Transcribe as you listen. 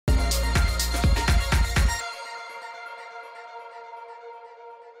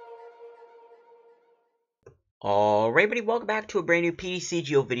Alright, everybody, welcome back to a brand new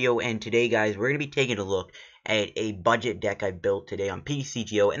PTCGO video, and today, guys, we're going to be taking a look at a budget deck I built today on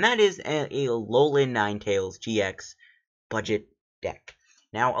PTCGO, and that is a Alolan Ninetales GX budget deck.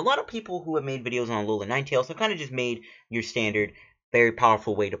 Now, a lot of people who have made videos on Alolan Ninetales have kind of just made your standard, very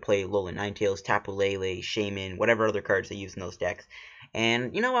powerful way to play Alolan Ninetales, Tapu Lele, Shaman, whatever other cards they use in those decks.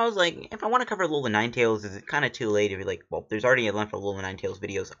 And, I was like, if I want to cover Alolan Ninetales, is it kind of too late? If you're like, well, there's already a lot of Alolan Ninetales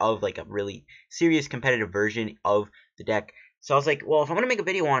videos of, like, a really serious competitive version of the deck. So I was like, well, if I'm going to make a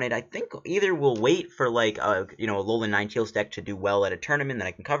video on it, I think either we'll wait for, like, a Alolan Ninetales deck to do well at a tournament, then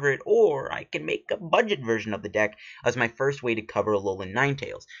I can cover it, or I can make a budget version of the deck as my first way to cover Alolan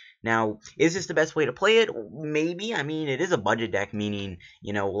Ninetales. Now, is this the best way to play it? Maybe. I mean, it is a budget deck, meaning,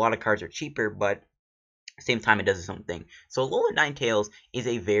 a lot of cards are cheaper, but same time it does its own thing. So Alolan Ninetales is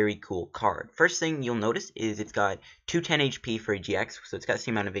a very cool card. First thing you'll notice is it's got 210 HP for a GX, so it's got the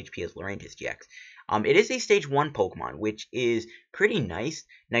same amount of HP as Lurantis GX. It is a Stage 1 Pokemon, which is pretty nice.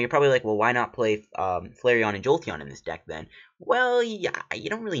 Now you're probably like, well, why not play Flareon and Jolteon in this deck then? Well, yeah, you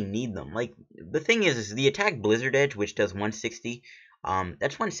don't really need them. Like, the thing is the attack Blizzard Edge, which does 160,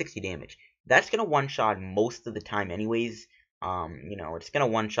 that's 160 damage. That's going to one-shot most of the time anyways. It's going to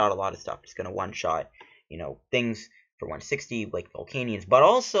one-shot a lot of stuff. It's going to one-shot things for 160 like Volcanions. But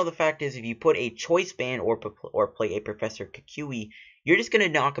also the fact is, if you put a Choice Band or play a Professor Kukui, you're just going to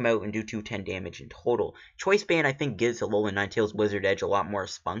knock him out and do 210 damage in total. Choice Band, I think, gives Alolan Ninetales Blizzard Edge a lot more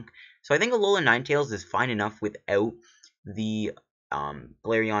spunk. So I think Alolan Ninetales is fine enough without the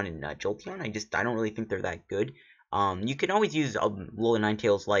Flareon and Jolteon. I don't really think they're that good. You can always use Alolan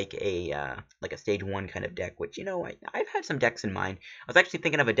Ninetales like a Stage 1 kind of deck, which, I've had some decks in mind. I was actually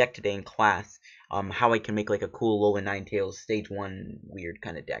thinking of a deck today in class, how I can make like a cool Alolan Ninetales Stage 1 weird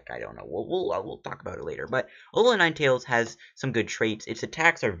kind of deck. I don't know. We'll talk about it later. But Alolan Ninetales has some good traits. Its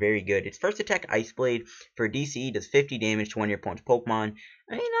attacks are very good. Its first attack, Ice Blade, for DC, does 50 damage to one of your opponent's Pokemon.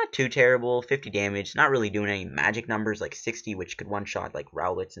 I mean, not too terrible. 50 damage. Not really doing any magic numbers like 60, which could one-shot like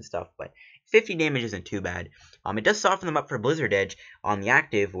Rowlets and stuff, but 50 damage isn't too bad. It does soften them up for Blizzard Edge on the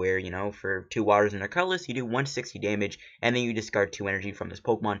active, where, for 2 waters and they're colorless, you do 160 damage, and then you discard 2 energy from this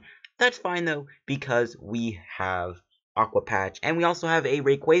Pokemon. That's fine, though, because we have Aqua Patch, and we also have a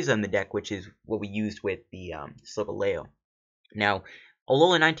Rayquaza in the deck, which is what we used with the Solgaleo. Now,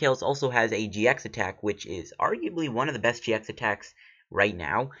 Alolan Ninetales also has a GX attack, which is arguably one of the best GX attacks right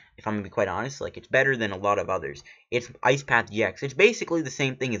now, if I'm going to be quite honest. Like, it's better than a lot of others. It's Ice Path GX. It's basically the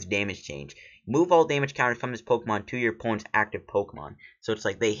same thing as Damage Change. Move all damage counters from this Pokemon to your opponent's active Pokemon. So it's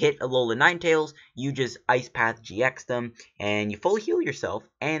like they hit Alolan Ninetales, you just Ice Path GX them, and you fully heal yourself,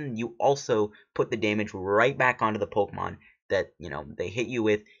 and you also put the damage right back onto the Pokemon that, they hit you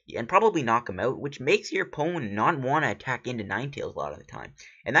with, and probably knock them out, which makes your opponent not want to attack into Ninetales a lot of the time.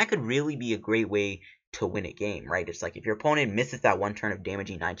 And that could really be a great way to win a game, right? It's like if your opponent misses that one turn of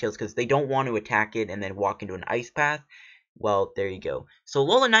damaging Ninetales because they don't want to attack it and then walk into an Ice Path, well, there you go. So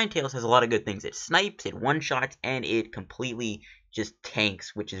Alolan Ninetales has a lot of good things. It snipes, it one-shots, and it completely just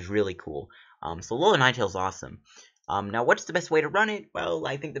tanks, which is really cool. So Alolan Ninetales is awesome. Now, what's the best way to run it? Well,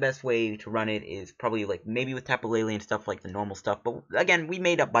 I think the best way to run it is probably, like, maybe with Tapu Lele and stuff like the normal stuff. But, again, we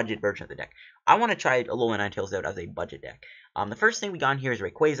made a budget version of the deck. I want to try Alolan Ninetales out as a budget deck. The first thing we got in here is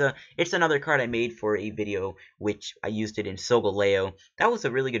Rayquaza. It's another card I made for a video, which I used it in Solgaleo. That was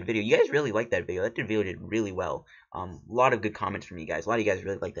a really good video. You guys really liked that video. That video did really well. A lot of good comments from you guys. A lot of you guys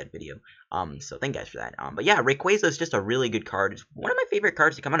really liked that video. So thank you guys for that. But yeah, Rayquaza is just a really good card. It's one of my favorite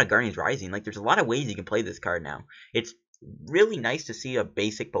cards to come out of Guardians Rising. Like, there's a lot of ways you can play this card now. It's really nice to see a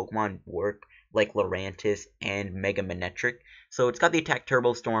basic Pokemon work like Lurantis and Mega Manectric. So it's got the attack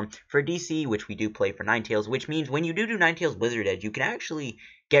Turbo Storm for DC, which we do play for Ninetales, which means when you do Ninetales Blizzard Edge, you can actually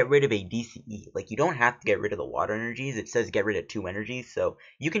get rid of a DCE. Like, you don't have to get rid of the water energies. It says get rid of 2 energies, so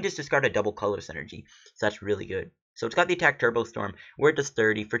you can just discard a double colorless energy. So that's really good. So it's got the attack Turbo Storm, where it does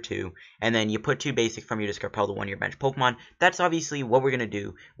 30 for 2, and then you put 2 basic from your discard pile to 1 of your bench Pokemon. That's obviously what we're going to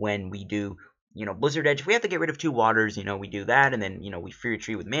do when we do Blizzard Edge. If we have to get rid of 2 waters, we do that, and then, we free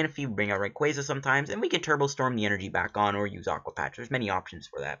retreat with Manaphy, we bring out Rayquaza sometimes, and we can Turbo Storm the energy back on, or use Aqua Patch. There's many options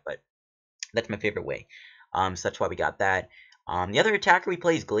for that, but that's my favorite way. So that's why we got that. The other attacker we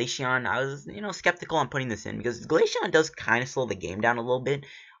play is Glaceon. I was, skeptical on putting this in, because Glaceon does kind of slow the game down a little bit,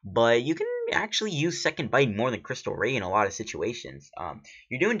 but you can actually use Second Bite more than Crystal Ray in a lot of situations.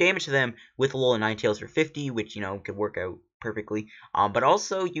 You're doing damage to them with Alolan Ninetales for 50, which, could work out perfectly, but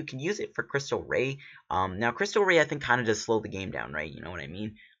also you can use it for Crystal Ray. Now Crystal Ray I think kind of does slow the game down, right? You know what I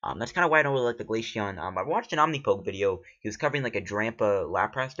mean? That's kind of why I don't really like the Glaceon. I watched an Omnipoke video. He was covering like a Drampa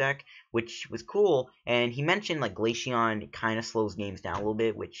Lapras deck, which was cool, and he mentioned like Glaceon kind of slows games down a little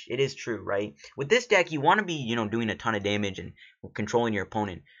bit, which it is true, right? With this deck, you want to be, doing a ton of damage and controlling your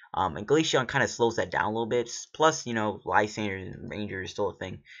opponent. And Glaceon kind of slows that down a little bit. Plus, Lysandre and Ranger is still a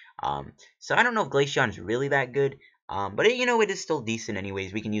thing. So I don't know if Glaceon is really that good. But it is still decent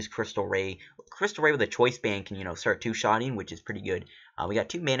anyways. We can use Crystal Ray. Crystal Ray with a Choice Band can, start two-shotting, which is pretty good. We got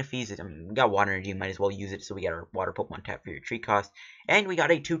 2 Manaphy-Es. I mean, we got Water Energy. Might as well use it. So we got our Water Pokemon tap for your tree cost. And we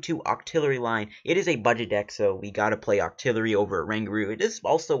got a 2/2 Octillery line. It is a budget deck, so we got to play Octillery over Rangaroo. It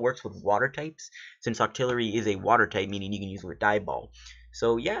also works with water types, since Octillery is a water type, meaning you can use it with Dive Ball.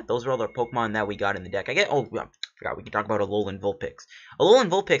 So yeah, those are all the Pokemon that we got in the deck. I forgot we can talk about Alolan Vulpix. Alolan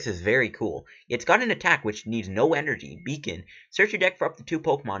Vulpix is very cool. It's got an attack which needs no energy, Beacon. Search your deck for up to 2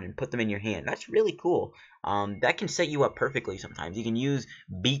 Pokemon and put them in your hand. That's really cool. That can set you up perfectly sometimes. You can use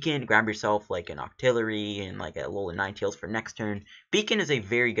Beacon, grab yourself like an Octillery and like a Alolan Ninetales for next turn. Beacon is a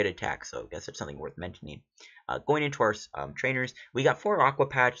very good attack, so I guess it's something worth mentioning. Going into our trainers, we got 4 Aqua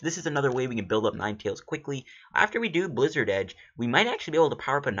Patch. This is another way we can build up Ninetales quickly. After we do Blizzard Edge, we might actually be able to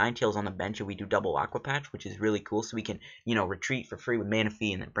power up a Ninetales on the bench if we do double Aqua Patch, which is really cool. So we can, retreat for free with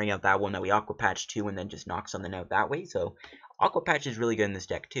Manaphy and then bring out that one that we Aqua Patch to and then just knock something out that way. So Aqua Patch is really good in this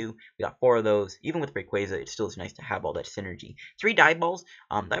deck too. We got 4 of those. Even with Rayquaza, it still is nice to have all that synergy. 3 Dive Balls.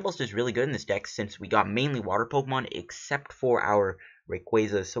 Dive Balls is really good in this deck since we got mainly Water Pokemon except for our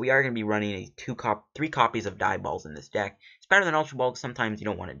Rayquaza, so we are going to be running 3 copies of Dive Balls in this deck. It's better than Ultra Ball, sometimes you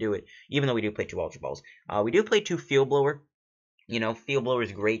don't want to do it, even though we do play 2 Ultra Balls. We do play 2 Field Blower. Field Blower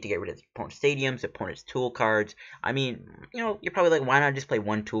is great to get rid of opponent's stadiums, opponent's tool cards. I mean, you're probably like, why not just play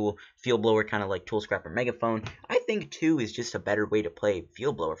 1 tool? Field Blower kind of like Tool Scrap or Megaphone. I think 2 is just a better way to play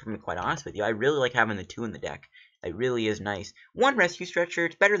Field Blower, if I'm quite honest with you. I really like having the 2 in the deck. It really is nice. 1 Rescue Stretcher,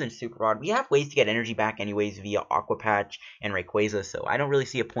 it's better than Super Rod. We have ways to get energy back anyways via Aqua Patch and Rayquaza, so I don't really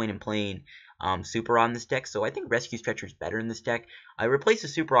see a point in playing Super Rod in this deck, so I think Rescue Stretcher is better in this deck. I replace the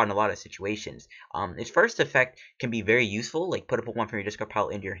Super Rod in a lot of situations. Its first effect can be very useful, like put a Pokemon from your discard pile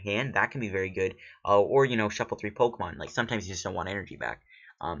into your hand. That can be very good. Or, shuffle 3 Pokemon. Like, sometimes you just don't want energy back.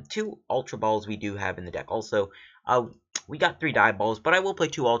 2 Ultra Balls we do have in the deck also. We got 3 Dive Balls, but I will play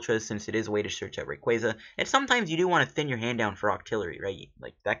 2 Ultras since it is a way to search out Rayquaza. And sometimes you do want to thin your hand down for Octillery, right?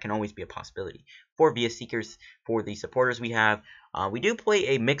 Like, that can always be a possibility. 4 Via Seekers for the supporters we have. We do play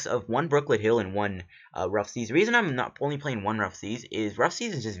a mix of 1 Brooklet Hill and 1 Rough Seas. The reason I'm not only playing 1 Rough Seas is Rough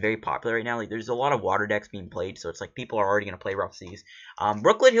Seas is just very popular right now. Like, there's a lot of water decks being played, so it's like people are already going to play Rough Seas.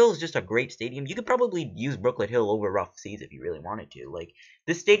 Brooklet Hill is just a great stadium. You could probably use Brooklet Hill over Rough Seas if you really wanted to. Like,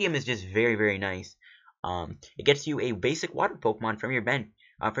 this stadium is just very, very nice. It gets you a basic water Pokemon from your bench,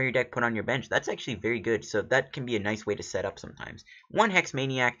 from your deck put on your bench. That's actually very good, so that can be a nice way to set up sometimes. 1 Hex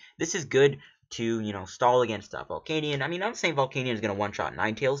Maniac. This is good to, stall against Volcanion. I mean, I'm not saying Volcanion is going to one-shot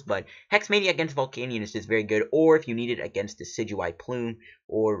Ninetales, but Hex Maniac against Volcanion is just very good. Or if you need it against Decidueye Plume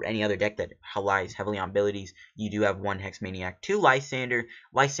or any other deck that relies heavily on abilities, you do have 1 Hex Maniac. 2 Lysandre.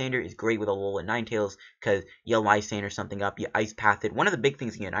 Lysandre is great with Alolan Ninetales because you Lysandre something up, you Ice Path it. One of the big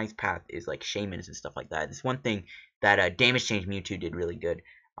things you can Ice Path is like Shamans and stuff like that. It's one thing that Damage Change Mewtwo did really good.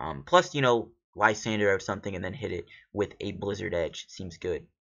 Plus, Lysandre out something and then hit it with a Blizzard Edge. Seems good.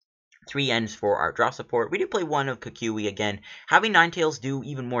 3 ends for our draw support. We do play 1 of Kukui again. Having Ninetales do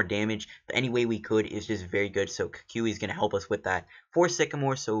even more damage any way we could is just very good, so Kukui is going to help us with that. 4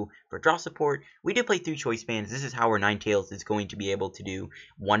 Sycamore, so for draw support, we do play 3 Choice Bands. This is how our Ninetales is going to be able to do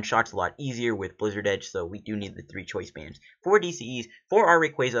one-shots a lot easier with Blizzard Edge, so we do need the 3 Choice Bands. 4 DCEs, for our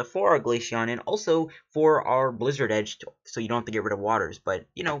Rayquaza, for our Glaceon, and also for our Blizzard Edge, so you don't have to get rid of waters, but,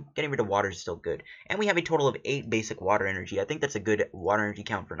 getting rid of waters is still good. And we have a total of 8 basic water energy. I think that's a good water energy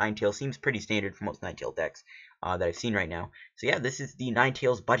count for Ninetales. Seems pretty standard for most Ninetales decks that I've seen right now. So yeah, this is the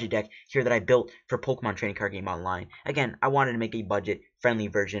Ninetales budget deck here that I built for Pokemon Trading Card Game Online. Again, I wanted to make a budget-friendly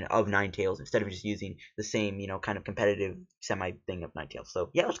version of Ninetales instead of just using the same, kind of competitive semi-thing of Ninetales. So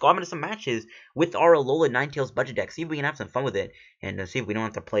yeah, let's go on into some matches with our Alolan Ninetales budget deck. See if we can have some fun with it, and see if we don't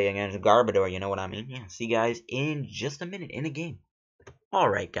have to play against Garbodor, you know what I mean? Yeah, see you guys in just a minute in the game.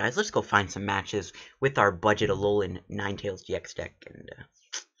 Alright guys, let's go find some matches with our budget Alolan Ninetales GX deck, and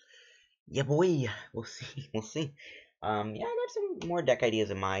yeah, boy, we'll see, yeah, I got some more deck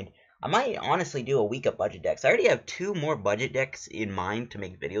ideas in mind. I might honestly do a week of budget decks. I already have 2 more budget decks in mind to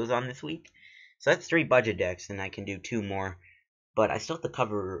make videos on this week. So that's 3 budget decks, and I can do 2 more. But I still have to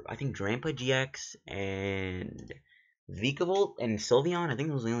cover, I think, Drampa GX and Vikavolt and Sylveon. I think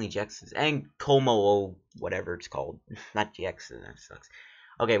those are the only GXs. And Como, whatever it's called. Not GX, that sucks.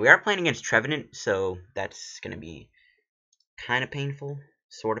 Okay, we are playing against Trevenant, so that's going to be kind of painful.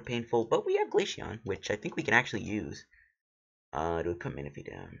 Sort of painful, but we have Glaceon, which I think we can actually use. Do we put Manaphy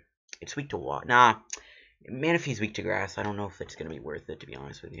down? It's weak to water. Nah, Manaphy's weak to grass. I don't know if it's going to be worth it, to be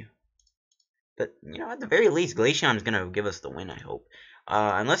honest with you. But, you know, at the very least, Glaceon is going to give us the win, I hope.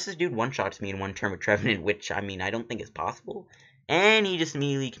 Unless this dude one-shots me in one turn with Trevenant, which, I mean, I don't think is possible. And he just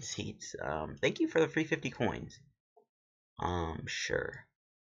immediately concedes. Thank you for the free 50 coins. Sure.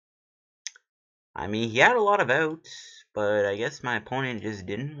 I mean, he had a lot of outs, but I guess my opponent just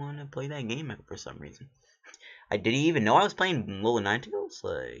didn't want to play that game out for some reason. Did he even know I was playing Alolan Ninetales?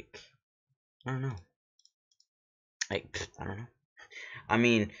 Like, I don't know. I don't know. I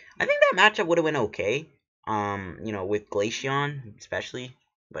mean, I think that matchup would have been okay. You know, with Glaceon, especially.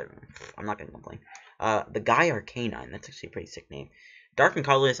 But I'm not gonna complain. The Guy Arcanine, that's actually a pretty sick name. Dark and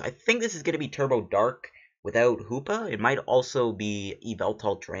Colorless, I think this is gonna be Turbo Dark without Hoopa. It might also be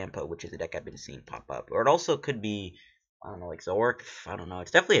Yveltal Drampa, which is a deck I've been seeing pop up. Or it also could be, I don't know, like Zoroark. I don't know. It's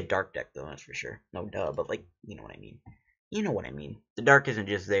definitely a dark deck, though, that's for sure. No duh, but, like, you know what I mean. You know what I mean. The dark isn't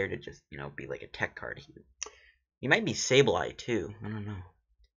just there to just, you know, be like a tech card. He might be Sableye, too. I don't know.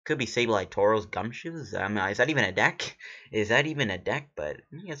 Could be Sableye Tauros Gumshoes. Is that even a deck? Is that even a deck? But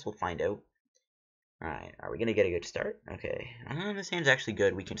I guess we'll find out. Alright, are we going to get a good start? Okay. This hand's actually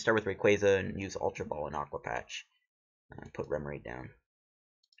good. We can start with Rayquaza and use Ultra Ball and Aqua Patch. Put Remoraid down.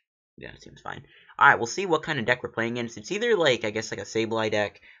 Yeah, it seems fine. Alright, we'll see what kind of deck we're playing against. It's either, like, I guess, like a Sableye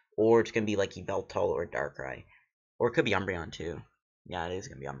deck, or it's going to be, like, Yveltal or Darkrai. Or it could be Umbreon, too. Yeah, it is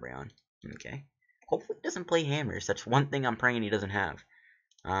going to be Umbreon. Okay. Hopefully he doesn't play Hammers. That's one thing I'm praying he doesn't have.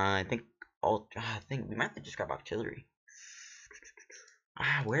 I think we might have to just grab Octillery.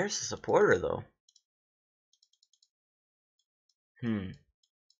 Where's the supporter, though?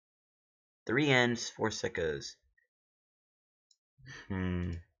 3 Ents, 4 Sickas.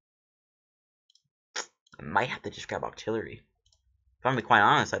 I might have to just grab Octillery. If I'm to be quite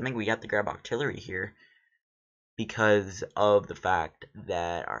honest, I think we have to grab Octillery here. Because of the fact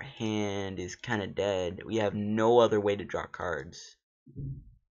that our hand is kind of dead. We have no other way to draw cards.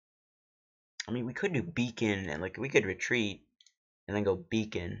 I mean, we could do Beacon, and like we could retreat, and then go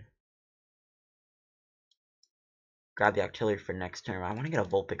Beacon. Grab the Octillery for next turn. I want to get a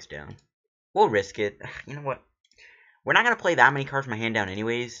Vulpix down. We'll risk it. You know what? We're not going to play that many cards from my hand down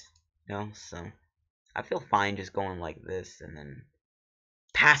anyways. You know, so I feel fine just going like this and then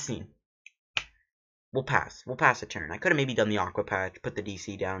passing. We'll pass. We'll pass a turn. I could have maybe done the Aqua Patch, put the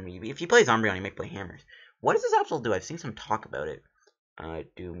DC down. Maybe. If he plays Umbreon, he may play Hammers. What does this Absol do? I've seen some talk about it.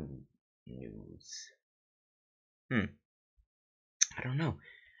 Doom News. I don't know.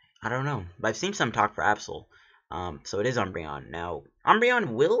 But I've seen some talk for Absol. So it is Umbreon. Now,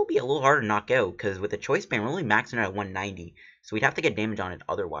 Umbreon will be a little harder to knock out, because with the Choice Band, we're only maxing out at 190. So we'd have to get damage on it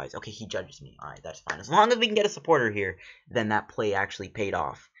otherwise. Okay, he judges me. Alright, that's fine. As long as we can get a supporter here, then that play actually paid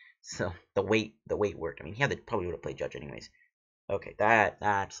off. So, the weight worked. I mean, probably would have played Judge anyways. Okay,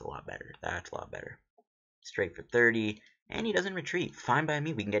 that's a lot better. That's a lot better. Straight for 30. And he doesn't retreat. Fine by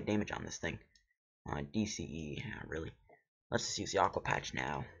me. We can get damage on this thing. DCE. Yeah, really. Let's just use the Aqua Patch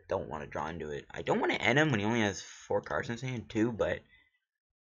now. Don't want to draw into it. I don't want to end him when he only has 4 cards in his hand, too, but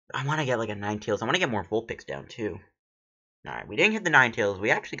I want to get like a Ninetales. I want to get more Vulpix down, too. Alright, we didn't hit the Ninetales. We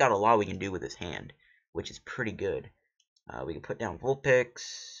actually got a lot we can do with his hand, which is pretty good. We can put down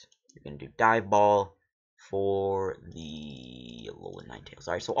Vulpix. We're going to do Dive Ball for the Alolan Ninetales.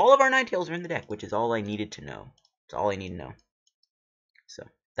 Alright, so all of our Ninetales are in the deck, which is all I needed to know. That's all I need to know. So,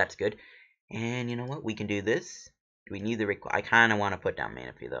 that's good. And you know what? We can do this. Do we need the Rayquaza? I kind of want to put down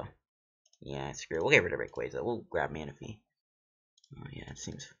Manaphy, though. Yeah, screw it. We'll get rid of Rayquaza. We'll grab Manaphy. Oh, yeah, it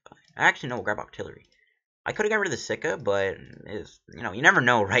seems fine. Actually, no, we'll grab Octillery. I could have got rid of the Sika, but you know, you never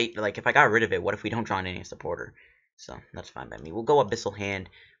know, right? Like, if I got rid of it, what if we don't draw any supporter? So, that's fine by me. We'll go Abyssal Hand.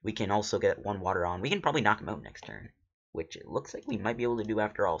 We can also get 1 Water on. We can probably knock him out next turn, which it looks like we might be able to do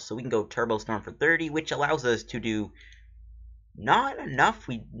after all. So we can go Turbo Storm for 30, which allows us to do not enough.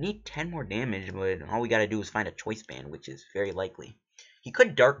 We need 10 more damage, but all we gotta do is find a Choice Band, which is very likely. He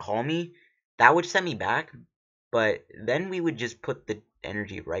could Dark Call me. That would set me back, but then we would just put the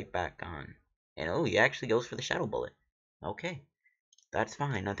energy right back on. And oh, he actually goes for the Shadow Bullet. Okay, that's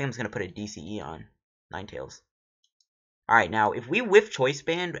fine. I think I'm just gonna put a DCE on Ninetales. Alright, now, if we whiff Choice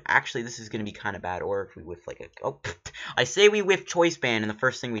Band, actually, this is going to be kind of bad. Or if we whiff, like, I say we whiff Choice Band, and the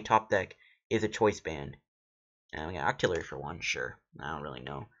first thing we top deck is a Choice Band. And we got Octillery for 1, sure. I don't really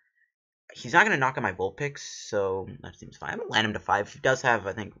know. He's not going to knock out my Vulpix, so that seems fine. I'm going to land him to 5. He does have,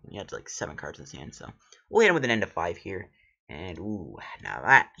 I think, he has, like, 7 cards in his hand, so we'll hit him with an end of 5 here. And, ooh, now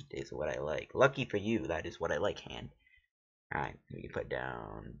that is what I like. Lucky for you, that is what I like, hand. Alright, we can put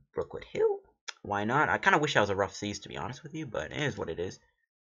down Brooklet Hill. Why not? I kind of wish I was a Rough Seas, to be honest with you, but it is what it is.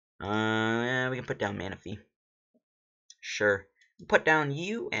 Yeah, we can put down Manaphy. Sure. Put down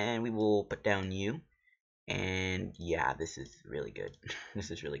you, and we will put down you. And yeah, this is really good.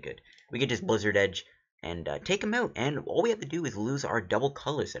 This is really good. We get just Blizzard Edge and take him out. And all we have to do is lose our double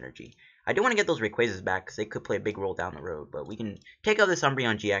colorless energy. I do want to get those Rayquazas back because they could play a big role down the road. But we can take out this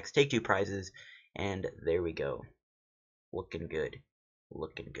Umbreon GX, take 2 prizes, and there we go. Looking good.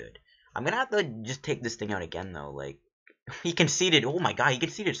 Looking good. I'm going to have to just take this thing out again, though. Like, he conceded. Oh my god, he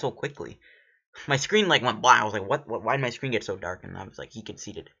conceded so quickly. My screen like went blank. I was like, what? Why did my screen get so dark? And I was like, he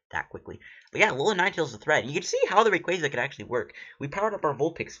conceded that quickly. But yeah, Alolan Ninetales is a threat. You can see how the Rayquaza could actually work. We powered up our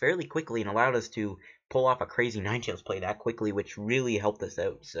Vulpix fairly quickly and allowed us to pull off a crazy Ninetales play that quickly, which really helped us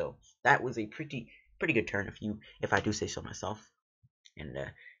out. So that was a pretty good turn, if I do say so myself. And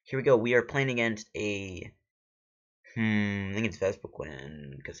here we go. We are playing against a I think it's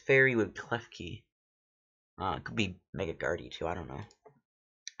Vespiquen, because Fairy with Klefki. It could be Mega Guardy too. I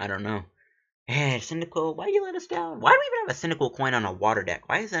don't know. And Cynical, why you let us down? Why do we even have a Cynical coin on a water deck?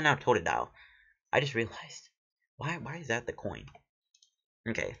 Why is that now Totodile? I just realized. Why is that the coin?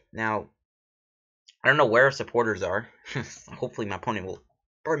 Okay, now, I don't know where our supporters are. Hopefully my opponent will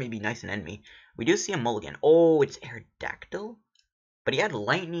probably be nice and end me. We do see a mulligan. Oh, it's Aerodactyl? But he had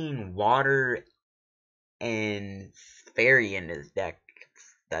Lightning, Water, and Fairy in his deck.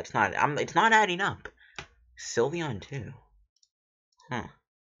 That's not, it's not adding up. Sylveon too. Huh.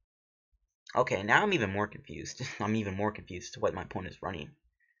 Okay, now I'm even more confused. I'm even more confused to what my opponent is running.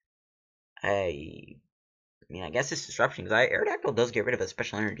 I mean, I guess it's Disruption, because Aerodactyl does get rid of a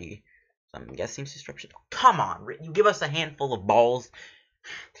special energy. So I'm guessing it's Disruption. Oh, come on, you give us a handful of balls.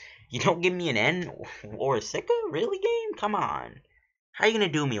 You don't give me an N or a Sika? Really, game? Come on. How are you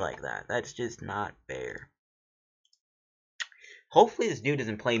going to do me like that? That's just not fair. Hopefully this dude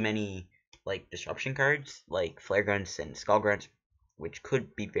doesn't play many, like, Disruption cards, like Flare Grunts and Skull Grunts, which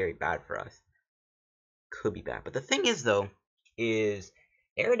could be very bad for us. Could be bad. But the thing is, though, is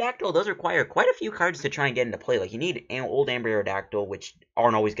Aerodactyl does require quite a few cards to try and get into play. Like, you need Old Amber Aerodactyl, which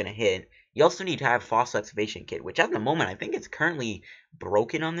aren't always going to hit. You also need to have Fossil Excavation Kit, which at the moment, I think it's currently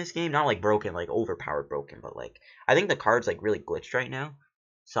broken on this game. Not, like, broken, like, overpowered broken, but, like, I think the card's, like, really glitched right now.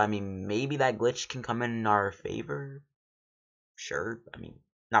 So, I mean, maybe that glitch can come in our favor. Sure. I mean,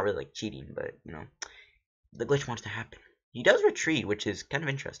 not really, like, cheating, but, you know, the glitch wants to happen. He does retreat, which is kind of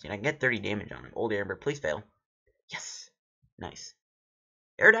interesting. I can get 30 damage on him. Old Amber, please fail. Yes. Nice.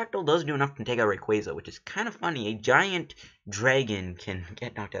 Aerodactyl does do enough to take out Rayquaza, which is kind of funny. A giant dragon can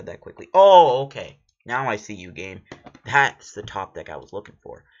get knocked out that quickly. Oh, okay. Now I see you, game. That's the top deck I was looking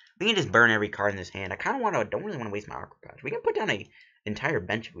for. We can just burn every card in this hand. I kind of don't really want to waste my Aqua Patch. We can put down an entire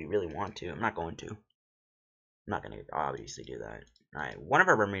bench if we really want to. I'm not going to. I'm not going to obviously do that. Alright, one of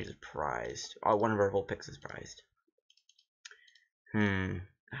our Remoraids is prized. Oh, one of our Vulpix is prized.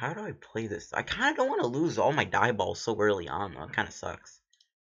 How do I play this? I kind of don't want to lose all my Dive Balls so early on, though. It kind of sucks.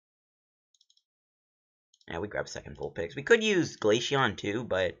 Yeah, we grab second Vulpix. We could use Glaceon, too,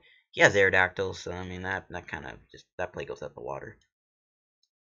 but he has Aerodactyl, so, I mean, that kind of just, that play goes out the water.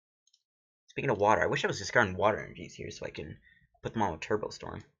 Speaking of water, I wish I was discarding water energies here so I can put them on with Turbo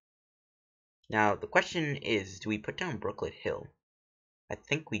Storm. Now, the question is, do we put down Brooklet Hill? I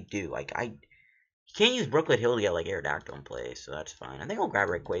think we do. Like, you can't use Brooklet Hill to get, like, Aerodactyl in play, so that's fine. I think I'll grab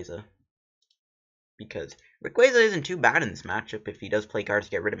Rayquaza. Because Rayquaza isn't too bad in this matchup. If he does play cards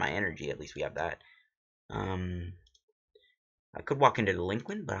to get rid of my energy, at least we have that. I could walk into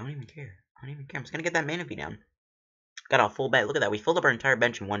Delinquent, but I don't even care. I'm just going to get that Manaphy down. Got a full bet. Look at that. We filled up our entire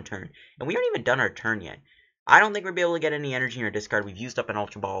bench in one turn. And we aren't even done our turn yet. I don't think we'll be able to get any energy in our discard. We've used up an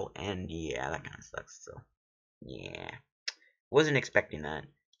Ultra Ball, and yeah, that kind of sucks. So, yeah. Wasn't expecting that.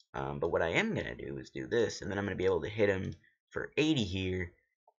 But what I am going to do is do this, and then I'm going to be able to hit him for 80 here,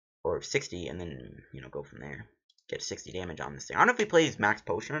 or 60, and then, you know, go from there. Get 60 damage on this thing. I don't know if he plays Max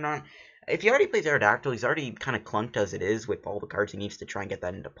Potion or not. If he already plays Aerodactyl, he's already kind of clunked as it is with all the cards he needs to try and get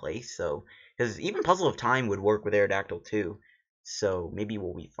that into place. So, because even Puzzle of Time would work with Aerodactyl too. So, maybe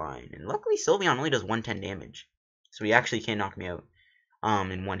we'll be fine. And luckily, Sylveon only does 110 damage. So, he actually can't knock me out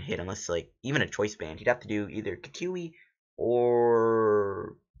in one hit, unless, like, even a Choice Band. He'd have to do either Kukui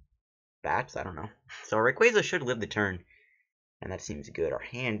or Bats, I don't know. So, Rayquaza should live the turn. And that seems good. Our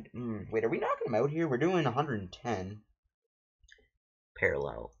hand... wait, are we knocking him out here? We're doing 110.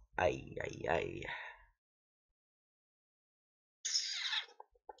 Parallel. What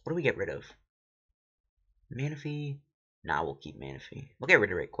do we get rid of? Manaphy? Nah, we'll keep Manaphy. We'll get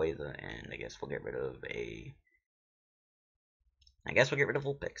rid of Rayquaza, and I guess we'll get rid of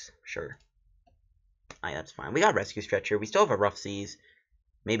Vulpix. Sure. Alright, that's fine. We got Rescue Stretcher. We still have a Rough Seas.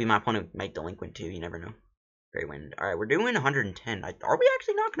 Maybe my opponent might Delinquent too, you never know. Fairy Wind. Alright, we're doing 110. Are we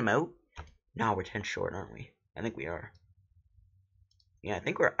actually knocking him out? No, we're 10 short, aren't we? I think we are. Yeah, I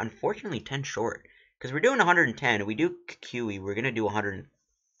think we're unfortunately 10 short. Because we're doing 110. If we do Kukui, we're going to do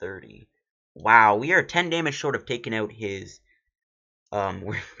 130. Wow, we are 10 damage short of taking out his...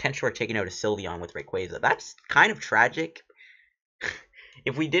 we're 10 short taking out a Sylveon with Rayquaza. That's kind of tragic.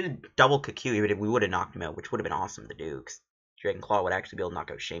 If we did double Kukui, we would have knocked him out, which would have been awesome to do. Because Dragon Claw would actually be able to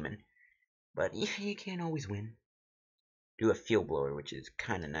knock out Shaman. But you can't always win. Do a Field Blower, which is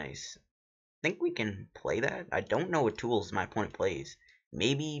kind of nice. I think we can play that. I don't know what tools my opponent plays.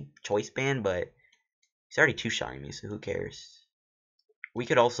 Maybe Choice Band, but he's already two-shotting me, so who cares? We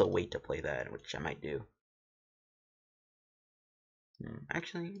could also wait to play that, which I might do.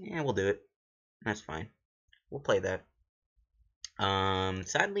 Actually, yeah, we'll do it. That's fine. We'll play that.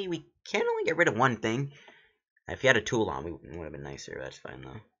 Sadly, we can only get rid of one thing. If he had a tool on, it would have been nicer. That's fine, though.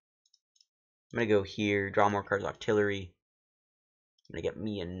 I'm going to go here, draw more cards, Octillery. I'm going to get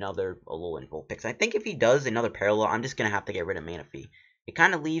me another Alolan Vulpix. I think if he does another Parallel, I'm just going to have to get rid of Manaphy. It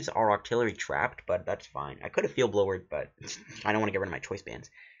kind of leaves our Octillery trapped, but that's fine. I could have Field Blowered, but I don't want to get rid of my Choice Bands.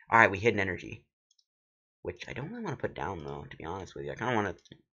 Alright, we hid an Energy. Which I don't really want to put down, though, to be honest with you. I kind of want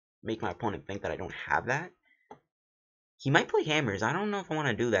to make my opponent think that I don't have that. He might play Hammers. I don't know if I want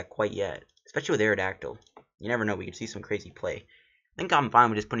to do that quite yet. Especially with Aerodactyl. You never know, we could see some crazy play. I think I'm fine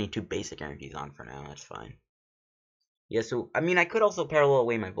with just putting 2 basic energies on for now. That's fine. Yeah, so, I mean, I could also parallel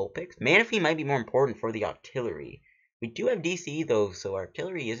away my Vulpix. Manaphy might be more important for the Octillery. We do have DCE, though, so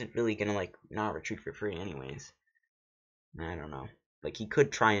Artillery isn't really going to, like, not retreat for free anyways. I don't know. Like, he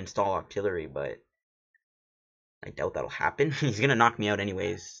could try and install Octillery, but I doubt that'll happen. He's going to knock me out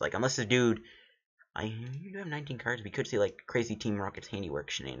anyways. Like, unless this dude... You do have 19 cards. We could see, like, crazy Team Rocket's handiwork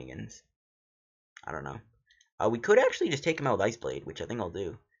shenanigans. I don't know. We could actually just take him out with Ice Blade, which I think I'll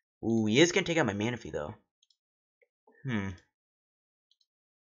do. Ooh, he is going to take out my Manaphy, though.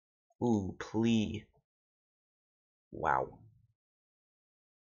 Ooh, plea. Wow.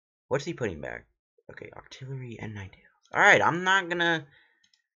 What's he putting back? Okay, Octillery and Ninetales. Alright, I'm not gonna...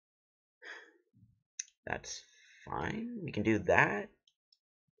 That's fine. We can do that.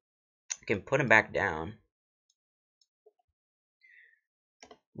 We can put him back down.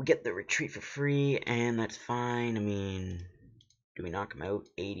 We get the retreat for free, and that's fine. I mean, do we knock him out?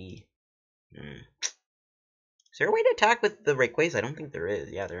 80. Is there a way to attack with the Rayquaza? I don't think there is.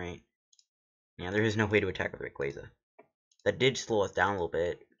 Yeah, there ain't. Yeah, there is no way to attack with Rayquaza. That did slow us down a little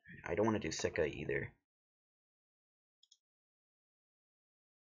bit. I don't want to do Sika either.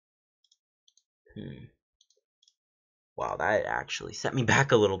 Wow, that actually set me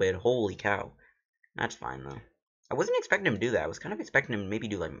back a little bit. Holy cow. That's fine, though. I wasn't expecting him to do that. I was kind of expecting him to maybe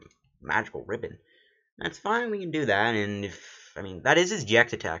do, like, Magical Ribbon. That's fine, we can do that, and if... I mean, that is his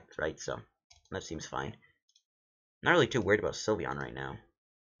GX attack, right? So, that seems fine. Not really too worried about Sylveon right now.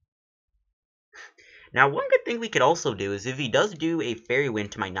 Now, one good thing we could also do is if he does do a Fairy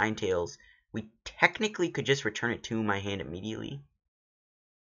Wind to my Ninetales, we technically could just return it to my hand immediately.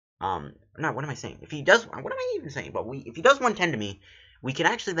 No, what am I saying? If he does... What am I even saying? But if he does 110 to me, we can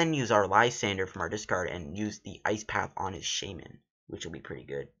actually then use our Lysandre from our discard and use the Ice Path on his Shaman, which will be pretty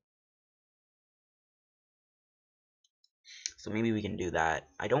good. So maybe we can do that.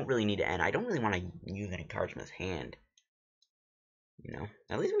 I don't really need to end. I don't really want to use any cards from his hand. You know?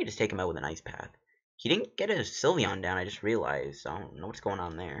 At least we can just take him out with an Ice Path. He didn't get a Sylveon down, I just realized. I don't know what's going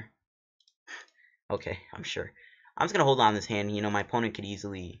on there. Okay, I'm sure. I'm just going to hold on this hand. You know, my opponent could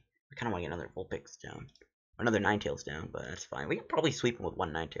easily... I kind of want to get another Vulpix down. Another Ninetales down, but that's fine. We can probably sweep him with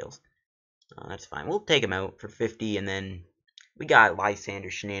one Ninetales. That's fine. We'll take him out for 50, and then we got Lysandre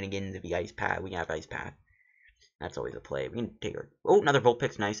shenanigans if he Ice Path. We can have Ice Path. That's always a play. We can take our... Oh, another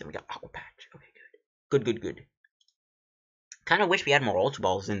Vulpix. Nice. And we got Aqua Patch. Okay, good. Good. Kind of wish we had more Ultra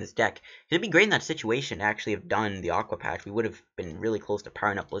Balls in this deck. It'd be great in that situation to actually have done the Aqua Patch. We would have been really close to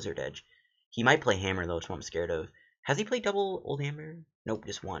powering up Blizzard Edge. He might play Hammer, though, so I'm scared of. Has he played double Old Hammer? Nope,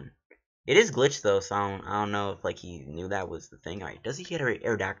 just one. It is glitched, though, so I don't know if, like, he knew that was the thing. Alright, does he get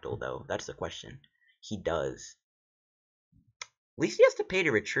Aerodactyl, though? That's the question. He does. At least he has to pay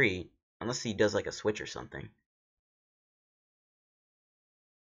to retreat, unless he does, like, a switch or something.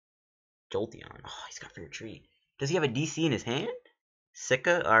 Jolteon. Oh, he's got free retreat. Does he have a DC in his hand?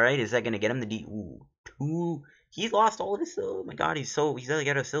 Sika? Alright, is that going to get him the D? Ooh, 2. He's lost all of his... Oh my god, he's like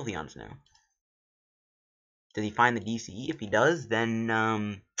out of Sylveons now. Does he find the DCE? If he does, then, I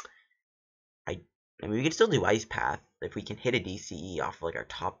mean, we can still do Ice Path if we can hit a DCE off of, like, our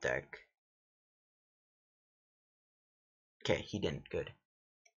top deck. Okay, he didn't. Good.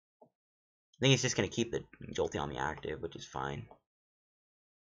 I think he's just going to keep the Jolteon on the active, which is fine.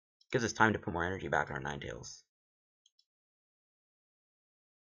 Gives us time to put more energy back on our Ninetales.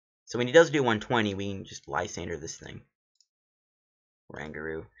 So when he does do 120, we can just Lysandre this thing.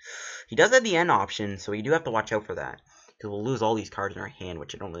 Rangaroo. He does have the end option, so we do have to watch out for that. Because we'll lose all these cards in our hand,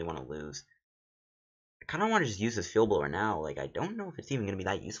 which I don't really want to lose. I kind of want to just use this Field Blower now. Like, I don't know if it's even going to be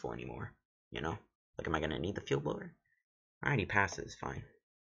that useful anymore. You know? Like, am I going to need the Field Blower? Alright, he passes. Fine.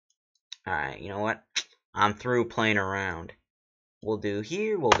 Alright, you know what? I'm through playing around. We'll do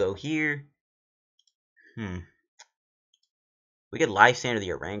here. We'll go here. We could Lysandre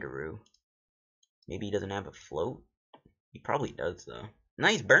the Rangaroo. Maybe he doesn't have a float. He probably does, though.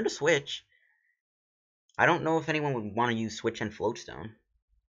 Nice, burn to switch. I don't know if anyone would want to use switch and float stone.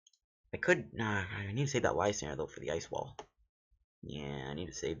 I could. Nah, I need to save that Lysandre, though, for the ice wall. Yeah, I need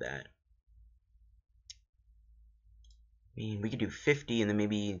to save that. I mean, we could do 50, and then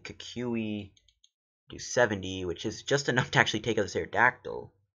maybe Kukui do 70, which is just enough to actually take out this Aerodactyl.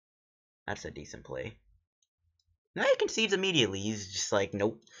 That's a decent play. Now he concedes immediately. He's just like,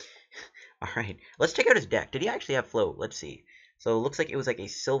 nope. Alright, let's check out his deck. Did he actually have float? Let's see. So it looks like it was like a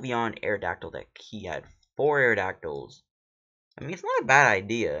Sylveon Aerodactyl deck. He had 4 Aerodactyls. I mean, it's not a bad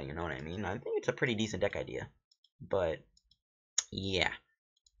idea, you know what I mean? I think it's a pretty decent deck idea. But, yeah.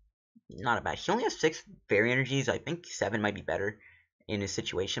 Not a bad. He only has 6 Fairy Energies. I think 7 might be better in his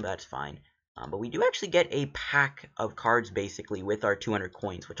situation, but that's fine. But we do actually get a pack of cards, basically, with our 200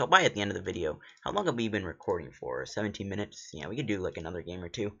 coins, which I'll buy at the end of the video. How long have we been recording for? 17 minutes? Yeah, we could do, like, another game or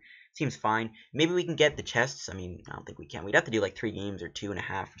 2. Seems fine. Maybe we can get the chests. I mean, I don't think we can. We'd have to do, like, 3 games or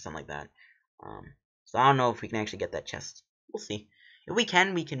 2.5 or something like that. So I don't know if we can actually get that chest. We'll see. If we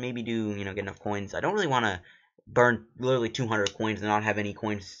can maybe do, you know, get enough coins. I don't really want to burn literally 200 coins and not have any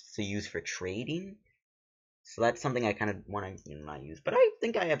coins to use for trading. So that's something I kind of want to not use. But I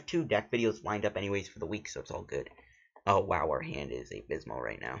think I have 2 deck videos lined up anyways for the week, so it's all good. Oh, wow, our hand is abysmal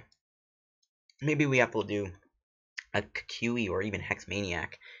right now. Maybe we have to do a Kukui or even Hex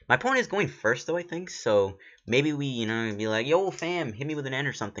Maniac. My opponent is going first, though, I think. So maybe we, you know, be like, yo, fam, hit me with an end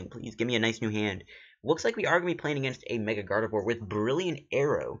or something. Please give me a nice new hand. Looks like we are going to be playing against a Mega Gardevoir with Brilliant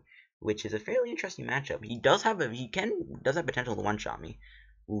Arrow, which is a fairly interesting matchup. He does have potential to one-shot me.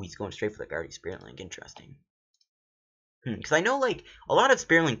 Ooh, he's going straight for the Guardian Spirit Link. Interesting. Because I know, like, a lot of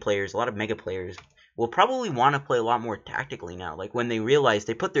Spirit Link players, a lot of Mega players, will probably want to play a lot more tactically now. Like, when they realize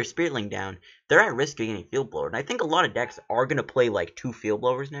they put their Spirit Link down, they're at risk of getting Field Blower. And I think a lot of decks are going to play, like, 2 Field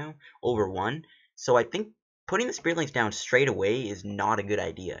Blowers now over 1. So I think putting the Spirit Links down straight away is not a good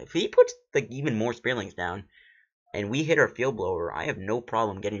idea. If he puts, like, even more Spirit Links down, and we hit our Field Blower, I have no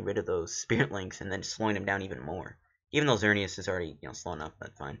problem getting rid of those Spirit Links and then slowing them down even more. Even though Xerneas is already, you know, slow enough,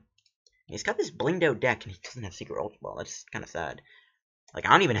 that's fine. He's got this blinged out deck, and he doesn't have Seeker Ultra Ball. That's kind of sad. Like, I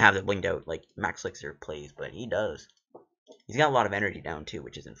don't even have the blinged out, like, Max Elixir plays, but he does. He's got a lot of energy down, too,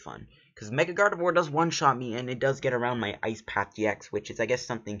 which isn't fun. Because Mega Gardevoir does one-shot me, and it does get around my Ice Path GX, which is, I guess,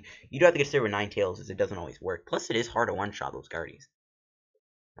 something you do have to consider with Ninetales, as it doesn't always work. Plus, it is hard to one-shot those Guardies.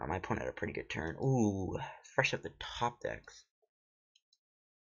 My opponent had a pretty good turn. Ooh, fresh up the top decks.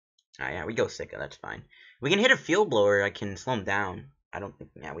 Yeah, we go Sika, that's fine. We can hit a Field Blower, I can slow him down. I don't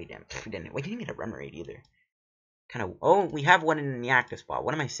think, yeah, we didn't even get a Remoraid either. Oh, we have one in the active spot.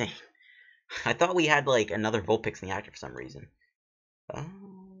 What am I saying? I thought we had, like, another Vulpix in the active for some reason. Oh,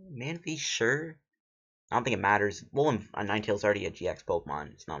 Manaphy, sure. I don't think it matters. Well, Ninetales already a GX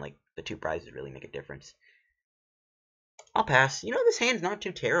Pokemon. It's not like the 2 prizes really make a difference. I'll pass. You know, this hand's not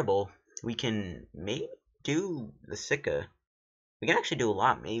too terrible. We can maybe do the Sika. We can actually do a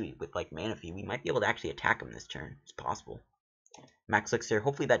lot, maybe, with, like, Manaphy. We might be able to actually attack him this turn. It's possible. Max Elixir.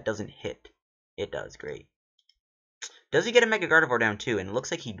 Hopefully that doesn't hit. It does. Great. Does he get a Mega Gardevoir down, too? And it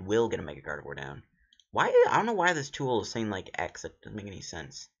looks like he will get a Mega Gardevoir down. Why? I don't know why this tool is saying, like, X. That doesn't make any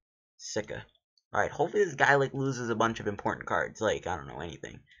sense. Sika. Alright, hopefully this guy, like, loses a bunch of important cards. Like, I don't know,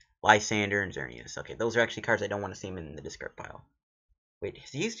 anything. Lysandre and Xerneas. Okay, those are actually cards I don't want to see him in the discard pile. Wait,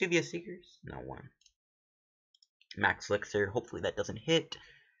 has he used 2 via Seekers? No, 1. Max Elixir. Hopefully that doesn't hit.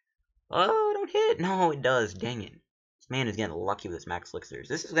 Oh, don't hit. No, it does. Dang it. This man is getting lucky with his Max Elixirs.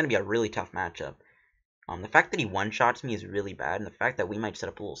 This is going to be a really tough matchup. The fact that he one-shots me is really bad, and the fact that we might set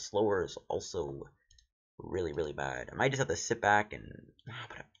up a little slower is also really, really bad. I might just have to sit back and...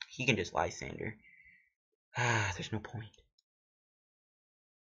 but he can just Lysandre. There's no point.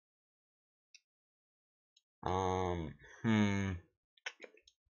 I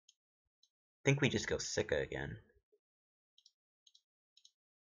think we just go Sika again.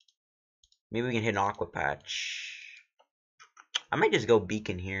 Maybe we can hit an Aqua Patch. I might just go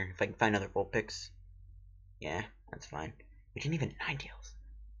Beacon here, if I can find another Vulpix. Yeah, that's fine. We didn't even Ninetales.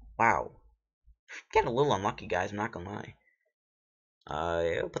 Wow. Getting a little unlucky, guys, I'm not gonna lie.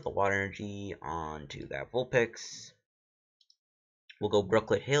 I'll put the water energy onto that Vulpix. We'll go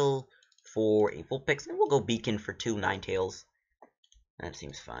Brooklet Hill for a Vulpix, and we'll go Beacon for 2 Ninetales. That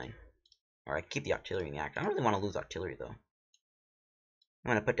seems fine. Alright, keep the Octillery in the act. I don't really want to lose Octillery, though. I'm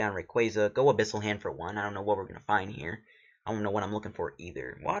going to put down Rayquaza, go Abyssal Hand for 1. I don't know what we're going to find here. I don't know what I'm looking for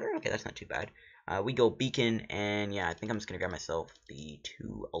either. Water? Okay, that's not too bad. We go Beacon, and yeah, I think I'm just going to grab myself the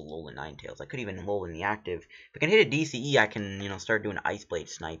 2 Alolan Ninetales. I could even enroll in the active. If I can hit a DCE, I can, start doing Ice Blade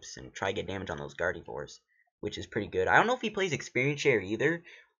snipes and try to get damage on those Gardevoirs, which is pretty good. I don't know if he plays Experience Share either,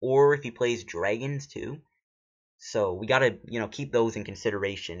 or if he plays Dragons too. So we gotta, keep those in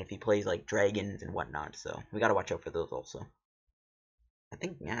consideration if he plays like Dragons and whatnot. So we gotta watch out for those also. I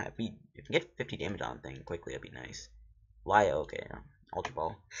think, yeah, if we get 50 damage on the thing quickly, that'd be nice. Okay, Ultra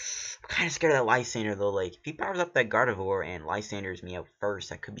Ball. I'm kind of scared of that Lysandre though. Like, if he powers up that Gardevoir and Lysandre's me out first,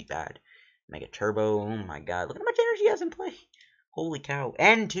 that could be bad. Mega Turbo, oh my god, look how much energy he has in play. Holy cow.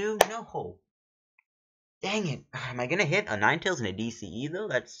 N2? No. Dang it. Am I gonna hit a Ninetales and a DCE though?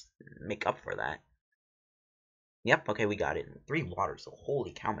 That's make up for that. Yep, okay, we got it. 3 water, so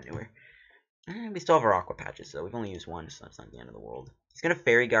holy cow manure. We still have our Aqua Patches, so we've only used 1, so that's not the end of the world. He's gonna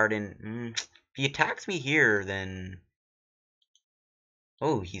Fairy Garden. If he attacks me here, then...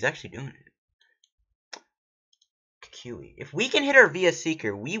 Oh, he's actually doing it. Kukui. If we can hit our Via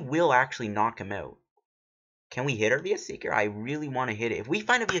Seeker, we will actually knock him out. Can we hit our Via Seeker? I really want to hit it. If we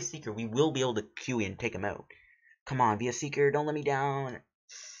find a Via Seeker, we will be able to Kukui and take him out. Come on, Via Seeker, don't let me down.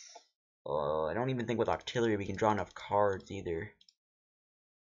 Oh, I don't even think with Octillery we can draw enough cards either.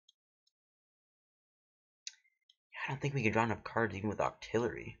 I don't think we can draw enough cards even with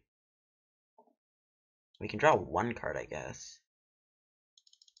Octillery. We can draw 1 card, I guess.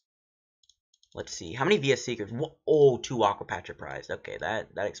 Let's see. How many Via Seekers? Oh, 2 Aqua Patch prize. Okay, that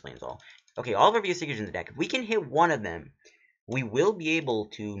explains all. Okay, all of our Via Seekers in the deck. If we can hit 1 of them, we will be able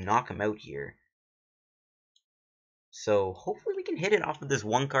to knock him out here. So, hopefully we can hit it off of this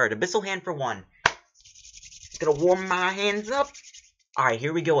 1 card. Abyssal Hand for 1. Gonna warm my hands up. Alright,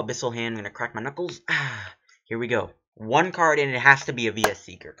 here we go, Abyssal Hand. I'm gonna crack my knuckles. Here we go. 1 card, and it has to be a Via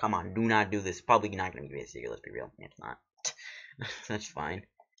Seeker. Come on, do not do this. Probably not gonna be a Via Seeker, let's be real. It's not. That's fine.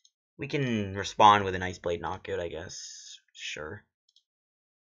 We can respond with an Ice Blade knockout, I guess. Sure.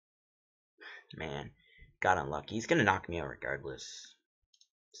 Man, got unlucky. He's gonna knock me out regardless.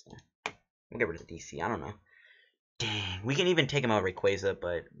 So, we'll get rid of the DC. I don't know. Dang, we can even take him out Rayquaza,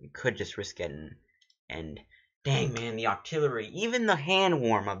 but we could just risk getting... And, dang, man, the Octillery. Even the hand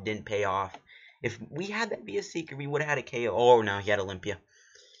warm-up didn't pay off. If we had that Via Seeker, we would have had a KO. Oh, no, he had Olympia.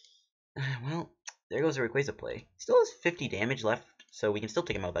 Well, there goes the Rayquaza play. Still has 50 damage left, so we can still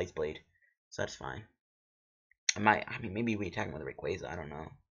take him out with Ice Blade. So that's fine. I mean, maybe we attack him with a Rayquaza. I don't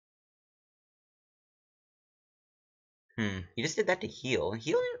know. He just did that to heal.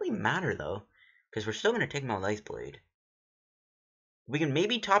 Heal didn't really matter, though, because we're still going to take him out with Ice Blade. We can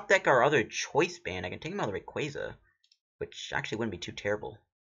maybe top deck our other Choice Band. I can take him out with Rayquaza, which actually wouldn't be too terrible.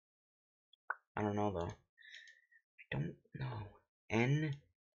 I don't know, though. I don't know. N?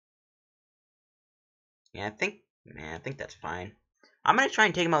 Yeah, I think that's fine. I'm going to try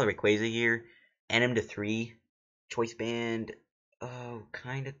and take him out with Rayquaza here. N him to 3. Choice Band. Oh,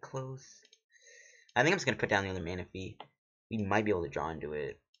 kind of close. I think I'm just going to put down the other Manaphy. We might be able to draw into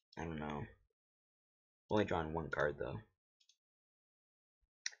it. I don't know. Only drawing 1 card, though.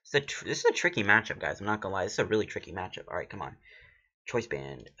 This is a tricky matchup, guys. I'm not going to lie. This is a really tricky matchup. Alright, come on. Choice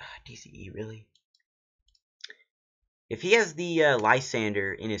Band. DCE, really? If he has the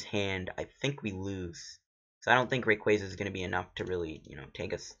Lysandre in his hand, I think we lose. So I don't think Rayquaza is going to be enough to really,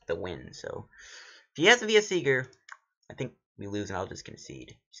 take us the win. So if he has a Via Seeker, I think we lose and I'll just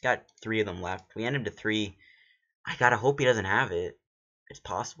concede. He's got 3 of them left. We end him to 3. I gotta hope he doesn't have it. It's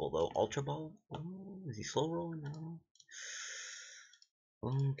possible, though. Ultra Ball? Oh, is he slow rolling? No.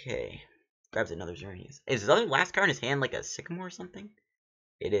 Okay. Grabs another Xerneas. Is his other last card in his hand like a Sycamore or something?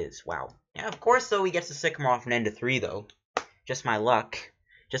 It is. Wow. Yeah, of course, though, he gets the Sycamore off an N to 3, though. Just my luck.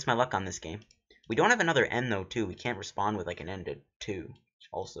 Just my luck on this game. We don't have another N, though, too. We can't respond with, like, an N to 2. Which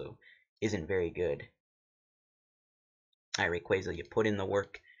also isn't very good. Alright, Rayquaza, you put in the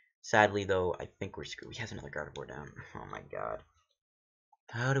work. Sadly, though, I think we're screwed. He has another Gardevoir down. Oh, my God.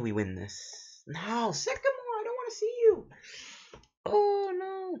 How do we win this? No, Sycamore, I don't want to see you. Oh,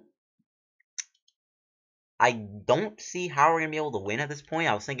 no. I don't see how we're going to be able to win at this point.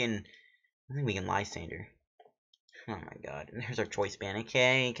 I think we can Lysandre. Oh, my God. And there's our Choice Band.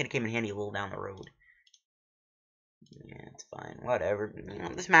 Okay, it could have came in handy a little down the road. Yeah, it's fine. Whatever.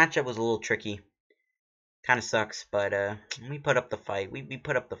 This matchup was a little tricky. Kind of sucks, but we put up the fight. We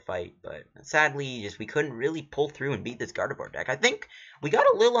put up the fight, but sadly, just we couldn't really pull through and beat this Gardevoir deck. I think we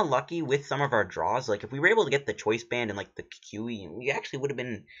got a little unlucky with some of our draws. Like, if we were able to get the Choice Band and, like, the Kukui, we actually would have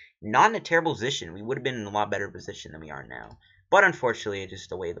been not in a terrible position. We would have been in a lot better position than we are now. But unfortunately, it's just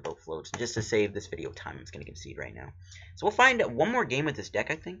the way the boat floats. And just to save this video time, I'm just going to concede right now. So we'll find one more game with this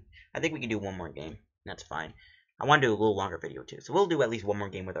deck, I think. I think we can do one more game. That's fine. I want to do a little longer video, too. So we'll do at least one more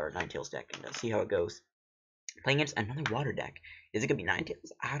game with our Ninetales deck and see how it goes. Playing against another water deck. Is it going to be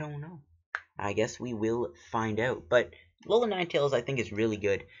Ninetales? I don't know. I guess we will find out. But Alolan Ninetales, I think, is really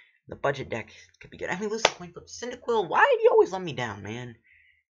good. The budget deck could be good. I mean, lose the coin flip. Cyndaquil, why do you always let me down, man?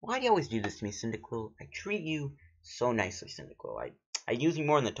 Why do you always do this to me, Cyndaquil? I treat you so nicely, Cyndaquil. I use you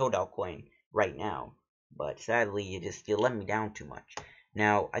more than the Totodile coin right now. But sadly, you let me down too much.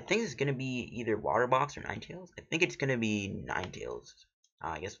 Now, I think it's going to be either Water Box or Ninetales. I think it's going to be Ninetales.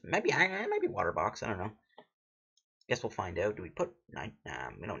 I guess maybe it might be Water Box. I don't know. Guess we'll find out. Do we put nah,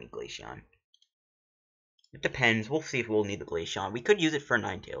 we don't need Glaceon. It depends. We'll see if we'll need the Glaceon. We could use it for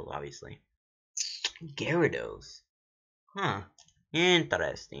Ninetales, obviously. Gyarados. Huh.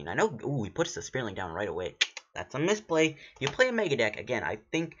 Interesting. I know. Ooh, he puts the Spearling down right away. That's a misplay. You play a Mega Deck, again, I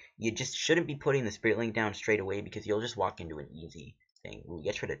think you just shouldn't be putting the Spearling down straight away because you'll just walk into an easy thing. Ooh,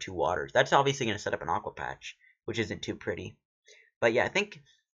 gets rid of 2 waters. That's obviously going to set up an Aqua Patch, which isn't too pretty. But yeah, I think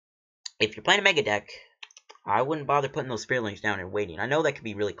if you're playing a Mega Deck, I wouldn't bother putting those Spearlings down and waiting. I know that could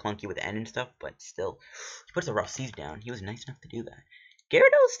be really clunky with N and stuff, but still. He puts the Rough Seas down. He was nice enough to do that.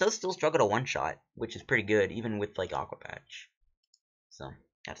 Gyarados does still struggle to one-shot, which is pretty good, even with, like, Aqua Patch. So,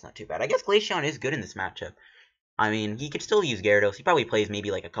 that's not too bad. I guess Glaceon is good in this matchup. I mean, he could still use Gyarados. He probably plays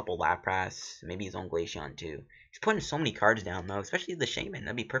maybe, like, a couple Lapras, maybe his own Glaceon, too. He's putting so many cards down, though, especially the Shaman.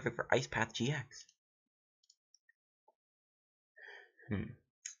 That'd be perfect for Ice Path GX.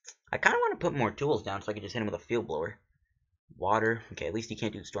 I kind of want to put more tools down so I can just hit him with a Field Blower. Water. Okay, at least he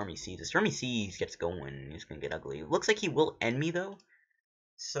can't do Stormy Seas. The Stormy Seas gets going, he's going to get ugly. Looks like he will end me, though.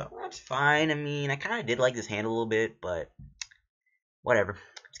 So, that's fine. I mean, I kind of did like this hand a little bit, but whatever.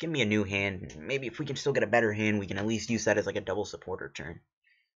 Let's give me a new hand. Maybe if we can still get a better hand, we can at least use that as like a double supporter turn.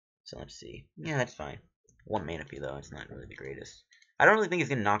 So, let's see. Yeah, that's fine. 1 Manaphy, though. It's not really the greatest. I don't really think he's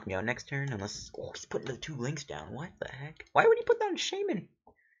going to knock me out next turn, unless... Oh, he's putting the 2 links down. What the heck? Why would he put down Shaman?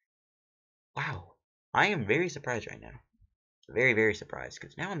 Wow. I am very surprised right now. Very, very surprised.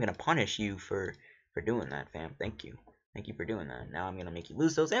 Because now I'm going to punish you for doing that, fam. Thank you. Thank you for doing that. Now I'm going to make you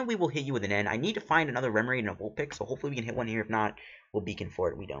lose those. And we will hit you with an N. I need to find another Remoraid and a Vulpix. So hopefully we can hit one here. If not, we'll beacon for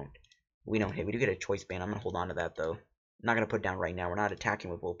it. We don't. We don't hit. We do get a Choice Band. I'm going to hold on to that, though. I'm not going to put it down right now. We're not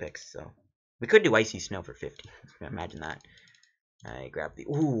attacking with Vulpix. So we could do Icy Snow for 50. Imagine that. I grab the...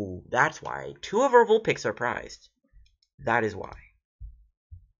 Ooh, that's why. 2 of our Vulpix are prized. That is why.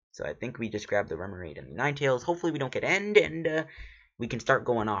 So I think we just grab the Remoraid and the Ninetales. Hopefully we don't get end, and we can start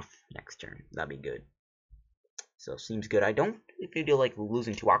going off next turn. That'd be good. So seems good. I don't feel like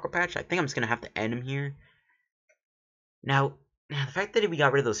losing to Aqua Patch. I think I'm just going to have to end him here. Now, the fact that we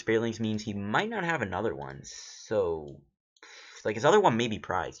got rid of those Spearlings means he might not have another one. So, like, his other one may be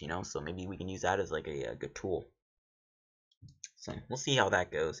prized, you know? So maybe we can use that as, like, a good tool. So, we'll see how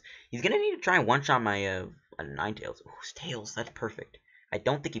that goes. He's going to need to try and one-shot my Ninetales. Ooh, his Tails. That's perfect. I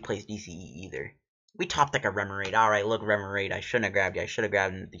don't think he plays DCE either. We top deck a Remoraid. Alright, look, Remoraid. I shouldn't have grabbed you. I should have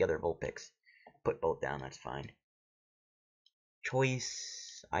grabbed the other Vulpix. Put both down. That's fine.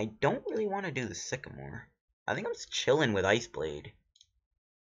 Choice. I don't really want to do the Sycamore. I think I'm just chilling with Ice Blade.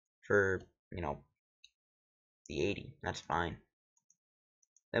 For, you know, the 80. That's fine.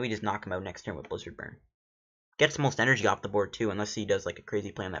 Then we just knock him out next turn with Blizzard Burn. Gets most energy off the board, too, unless he does, like, a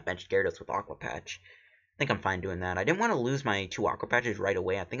crazy play on that bench Gyarados with Aqua Patch. I think I'm fine doing that. I didn't want to lose my 2 Aqua Patches right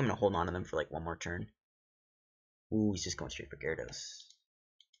away. I think I'm going to hold on to them for, like, 1 more turn. Ooh, he's just going straight for Gyarados.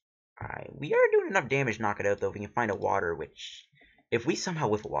 Alright, we are doing enough damage to knock it out, though. If we can find a water, which... If we somehow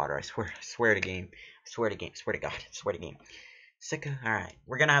whiff a water, I swear to game. I swear to game. Swear to God. Swear to game. Sicka. Alright,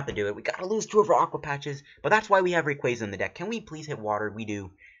 we're going to have to do it. We got to lose 2 of our Aqua Patches, but that's why we have Rayquaza in the deck. Can we please hit water? We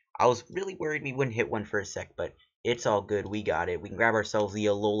do. I was really worried we wouldn't hit one for a sec, but it's all good. We got it. We can grab ourselves the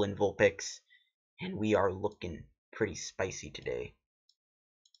Alolan Vulpix. And we are looking pretty spicy today.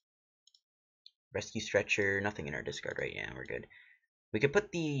 Rescue Stretcher, nothing in our discard, right? Yeah, we're good. We could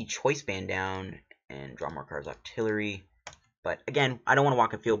put the Choice Band down and draw more cards. Octillery. But again, I don't want to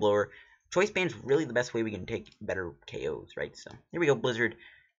walk a Field Blower. Choice Band's really the best way we can take better KOs, right? So here we go, Blizzard.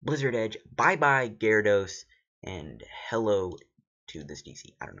 Blizzard Edge. Bye-bye, Gyarados. And hello to this DC.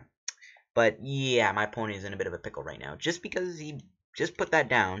 I don't know. But yeah, my opponent is in a bit of a pickle right now. Just because he... just put that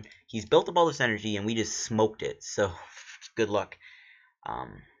down. He's built up all this energy, and we just smoked it. So, good luck.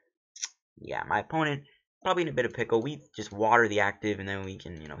 Yeah, my opponent probably in a bit of pickle. We just water the active, and then we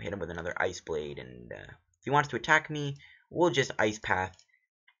can, hit him with another Ice Blade. And if he wants to attack me, we'll just Ice Path.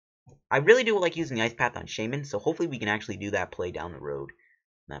 I really do like using the Ice Path on Shaman, so hopefully we can actually do that play down the road.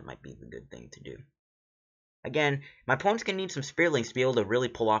 That might be the good thing to do. Again, my opponent's going to need some Spirit Links to be able to really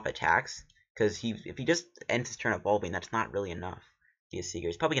pull off attacks, because if he just ends his turn evolving, that's not really enough. He has Seeker.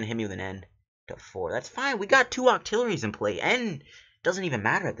 He's probably going to hit me with an end to 4. That's fine. We got 2 Octilleries in play, and doesn't even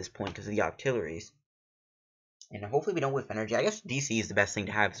matter at this point because of the Octilleries. And hopefully we don't whiff energy. I guess DC is the best thing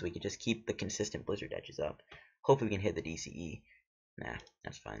to have, so we can just keep the consistent Blizzard edges up. Hopefully we can hit the DCE. Nah,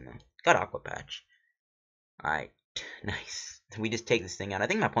 that's fine though. Got Aqua Patch. Alright, nice. We just take this thing out. I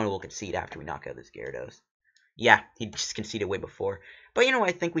think my opponent will concede after we knock out this Gyarados. Yeah, he just conceded way before. But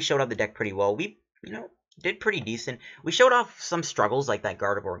I think we showed off the deck pretty well. We, did pretty decent. We showed off some struggles like that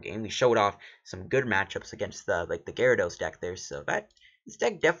Gardevoir game. We showed off some good matchups against the Gyarados deck there. So this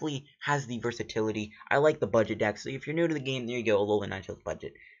deck definitely has the versatility. I like the budget deck. So if you're new to the game, there you go, Alolan Ninetales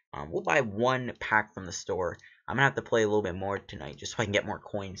budget. We'll buy 1 pack from the store. I'm gonna have to play a little bit more tonight just so I can get more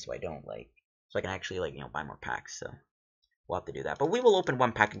coins, so I don't so I can actually buy more packs. So we'll have to do that. But we will open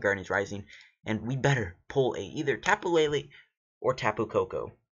 1 pack of Guardians Rising, and we better pull either Tapu Lele or Tapu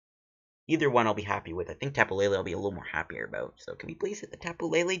Koko. Either one I'll be happy with. I think Tapu Lele I'll be a little more happier about. So can we please hit the Tapu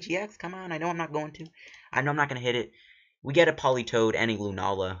Lele GX? Come on, I know I'm not going to. I know I'm not going to hit it. We get a Politoed and a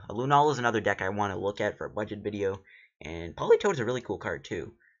Lunala. A Lunala is another deck I want to look at for a budget video. And Politoed is a really cool card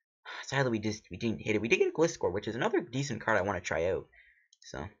too. Sadly, we didn't hit it. We did get a Gliscor, which is another decent card I want to try out.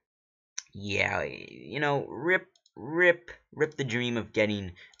 So, yeah, rip the dream of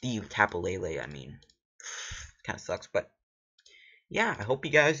getting the Tapu Lele. I mean, kind of sucks, but yeah, I hope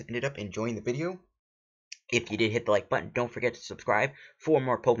you guys ended up enjoying the video. If you did, hit the like button. Don't forget to subscribe for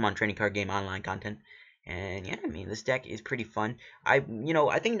more Pokemon trading card game online content. And yeah, I mean, this deck is pretty fun. I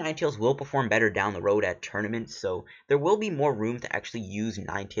think Ninetales will perform better down the road at tournaments, so there will be more room to actually use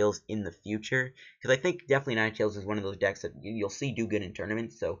Ninetales in the future. Because I think definitely Ninetales is one of those decks that you'll see do good in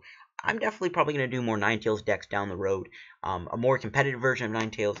tournaments, so I'm definitely probably going to do more Ninetales decks down the road. A more competitive version of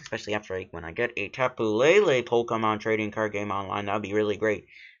Ninetales, especially after when I get a Tapu Lele Pokemon trading card game online. That would be really great.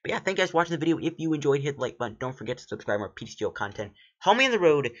 But yeah, thank you guys for watching the video. If you enjoyed, hit the like button. Don't forget to subscribe for more PTCGO content. Help me on the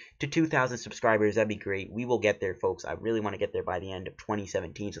road to 2,000 subscribers. That'd be great. We will get there, folks. I really want to get there by the end of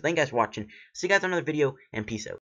 2017. So thank you guys for watching. See you guys on another video, and peace out.